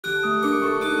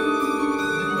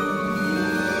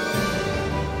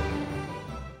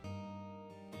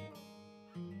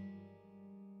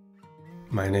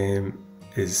My name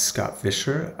is Scott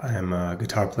Fisher. I am a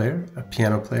guitar player, a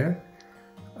piano player.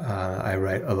 I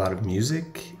write a lot of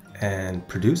music and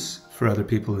produce for other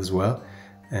people as well,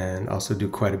 and also do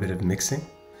quite a bit of mixing.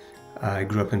 I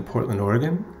grew up in Portland,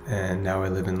 Oregon, and now I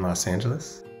live in Los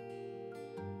Angeles.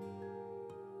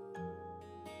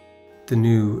 The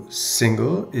new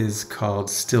single is called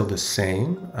Still the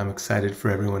Same. I'm excited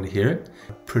for everyone to hear it.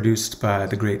 Produced by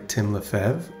the great Tim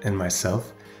Lefebvre and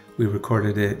myself. We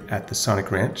recorded it at the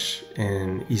Sonic Ranch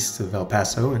in east of El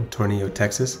Paso in Tornillo,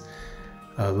 Texas.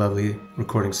 A lovely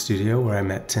recording studio where I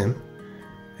met Tim.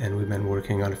 And we've been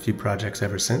working on a few projects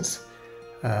ever since.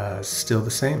 Still the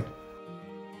Same.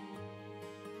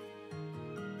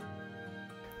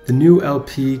 The new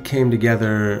LP came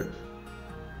together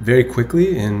very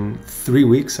quickly. In 3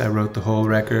 weeks, I wrote the whole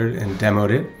record and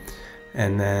demoed it.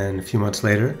 And then a few months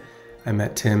later, I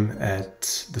met Tim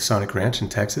at the Sonic Ranch in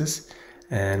Texas,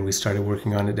 and we started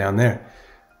working on it down there.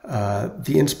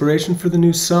 The inspiration for the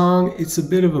new song, it's a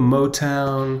bit of a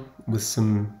Motown with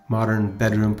some modern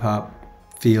bedroom pop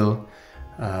feel.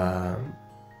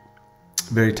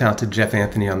 Very talented Jeff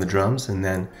Anthony on the drums, and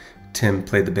then Tim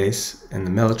played the bass and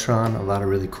the mellotron, a lot of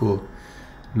really cool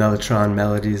mellotron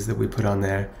melodies that we put on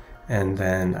there, and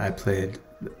then I played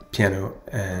piano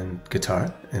and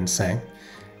guitar and sang.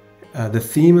 The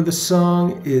theme of the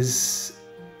song is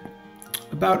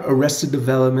about arrested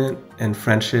development and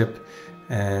friendship,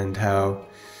 and how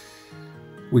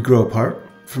we grow apart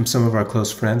from some of our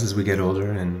close friends as we get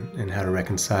older, and how to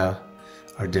reconcile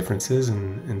our differences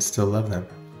and still love them.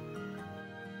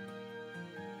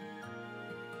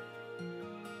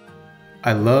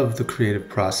 I love the creative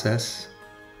process.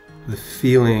 The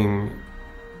feeling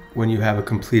when you have a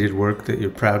completed work that you're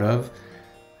proud of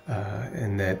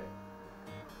and that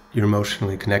you're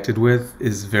emotionally connected with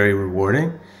is very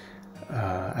rewarding.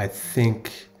 I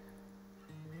think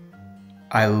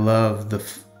I love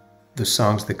the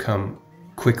songs that come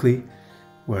quickly,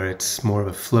 where it's more of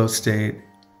a flow state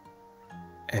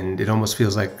and it almost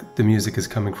feels like the music is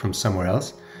coming from somewhere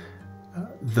else.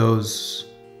 Those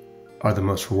are the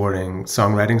most rewarding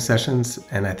songwriting sessions,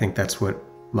 and I think that's what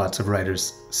lots of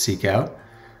writers seek out.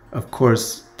 Of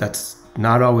course, that's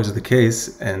not always the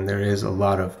case, and there is a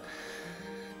lot of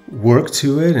work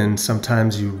to it, and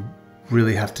sometimes you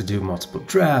really have to do multiple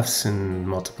drafts and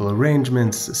multiple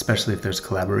arrangements, especially if there's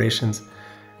collaborations.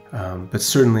 But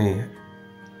certainly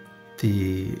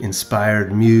the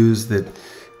inspired muse that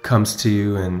comes to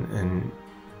you, and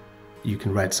you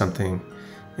can write something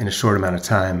in a short amount of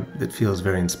time that feels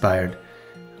very inspired.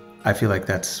 I feel like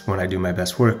that's when I do my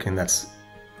best work, and that's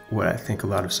what I think a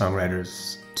lot of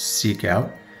songwriters seek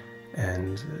out.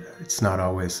 And it's not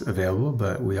always available,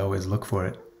 but we always look for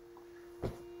it.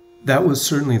 That was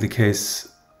certainly the case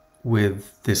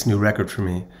with this new record for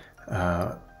me.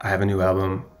 I have a new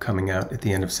album coming out at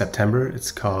the end of September.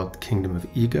 It's called Kingdom of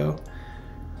Ego.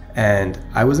 And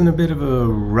I was in a bit of a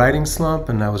writing slump,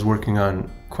 and I was working on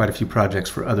quite a few projects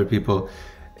for other people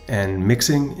and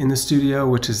mixing in the studio,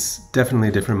 which is definitely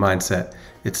a different mindset.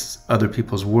 It's other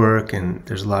people's work, and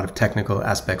there's a lot of technical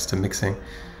aspects to mixing.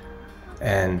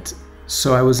 And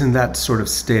so I was in that sort of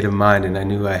state of mind, and I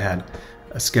knew I had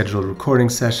a scheduled recording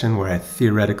session where I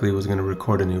theoretically was going to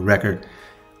record a new record,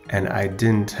 and I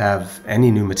didn't have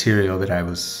any new material that I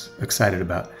was excited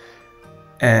about.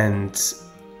 And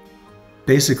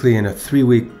basically in a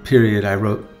 3-week period, I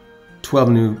wrote 12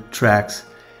 new tracks.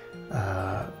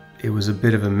 It was a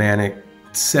bit of a manic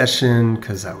session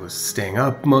because I was staying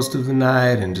up most of the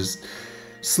night and just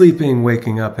sleeping,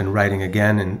 waking up, and writing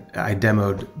again. And I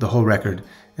demoed the whole record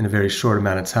in a very short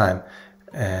amount of time.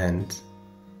 And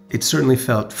it certainly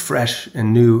felt fresh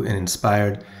and new and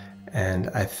inspired. And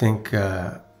I think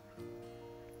I've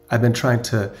been trying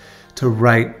to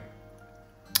write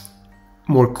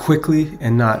more quickly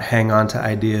and not hang on to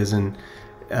ideas and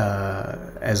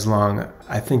as long.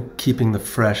 I think keeping the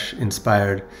fresh,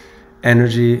 inspired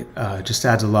energy just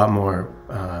adds a lot more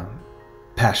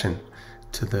passion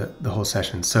to the whole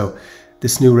session. So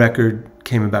this new record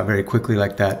came about very quickly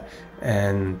like that,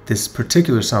 and this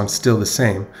particular song, Still the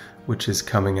Same, which is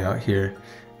coming out here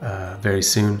very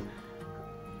soon,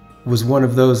 was one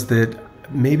of those that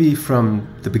maybe from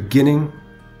the beginning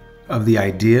of the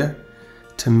idea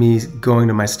to me going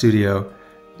to my studio,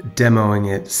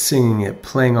 demoing it, singing it,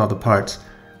 playing all the parts,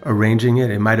 arranging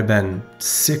it, it might have been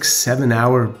 6-7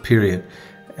 hour period.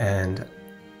 And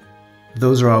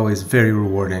those are always very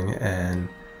rewarding, and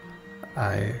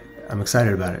I'm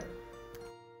excited about it.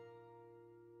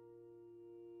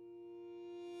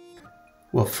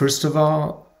 Well, first of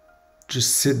all,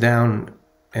 just sit down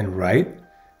and write,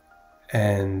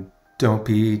 and don't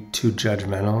be too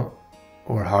judgmental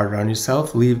or harder on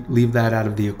yourself. Leave that out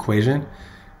of the equation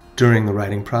during the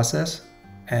writing process,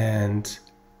 and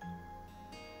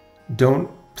don't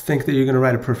think that you're going to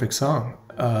write a perfect song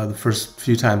the first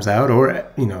few times out, or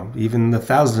even the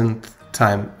 1,000th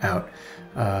time out.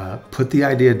 Put the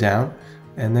idea down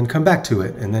and then come back to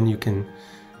it, and then you can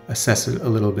assess it a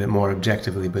little bit more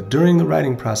objectively. But during the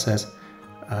writing process,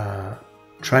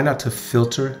 try not to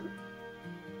filter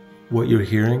what you're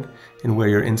hearing and where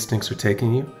your instincts are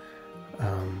taking you.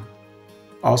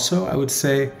 Also, I would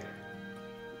say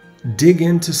dig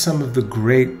into some of the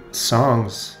great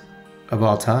songs of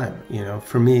all time.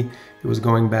 For me, it was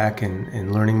going back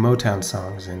and learning Motown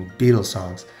songs and Beatles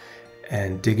songs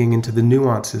and digging into the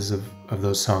nuances of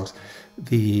those songs.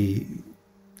 In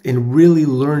really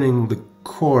learning the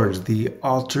chords, the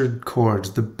altered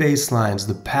chords, the bass lines,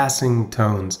 the passing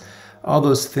tones, all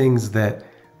those things that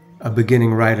a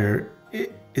beginning writer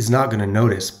is not going to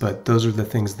notice, but those are the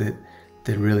things that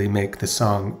really make the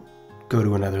song go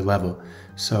to another level.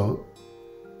 So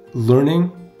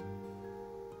learning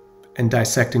and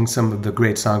dissecting some of the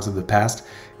great songs of the past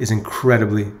is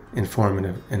incredibly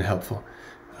informative and helpful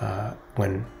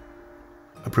when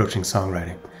approaching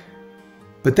songwriting.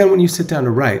 But then when you sit down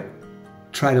to write,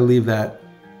 try to leave that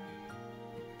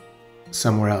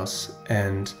somewhere else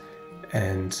and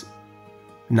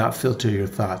not filter your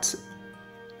thoughts,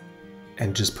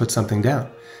 and just put something down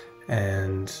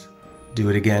and do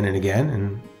it again and again,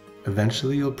 and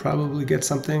eventually you'll probably get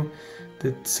something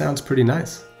that sounds pretty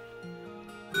nice.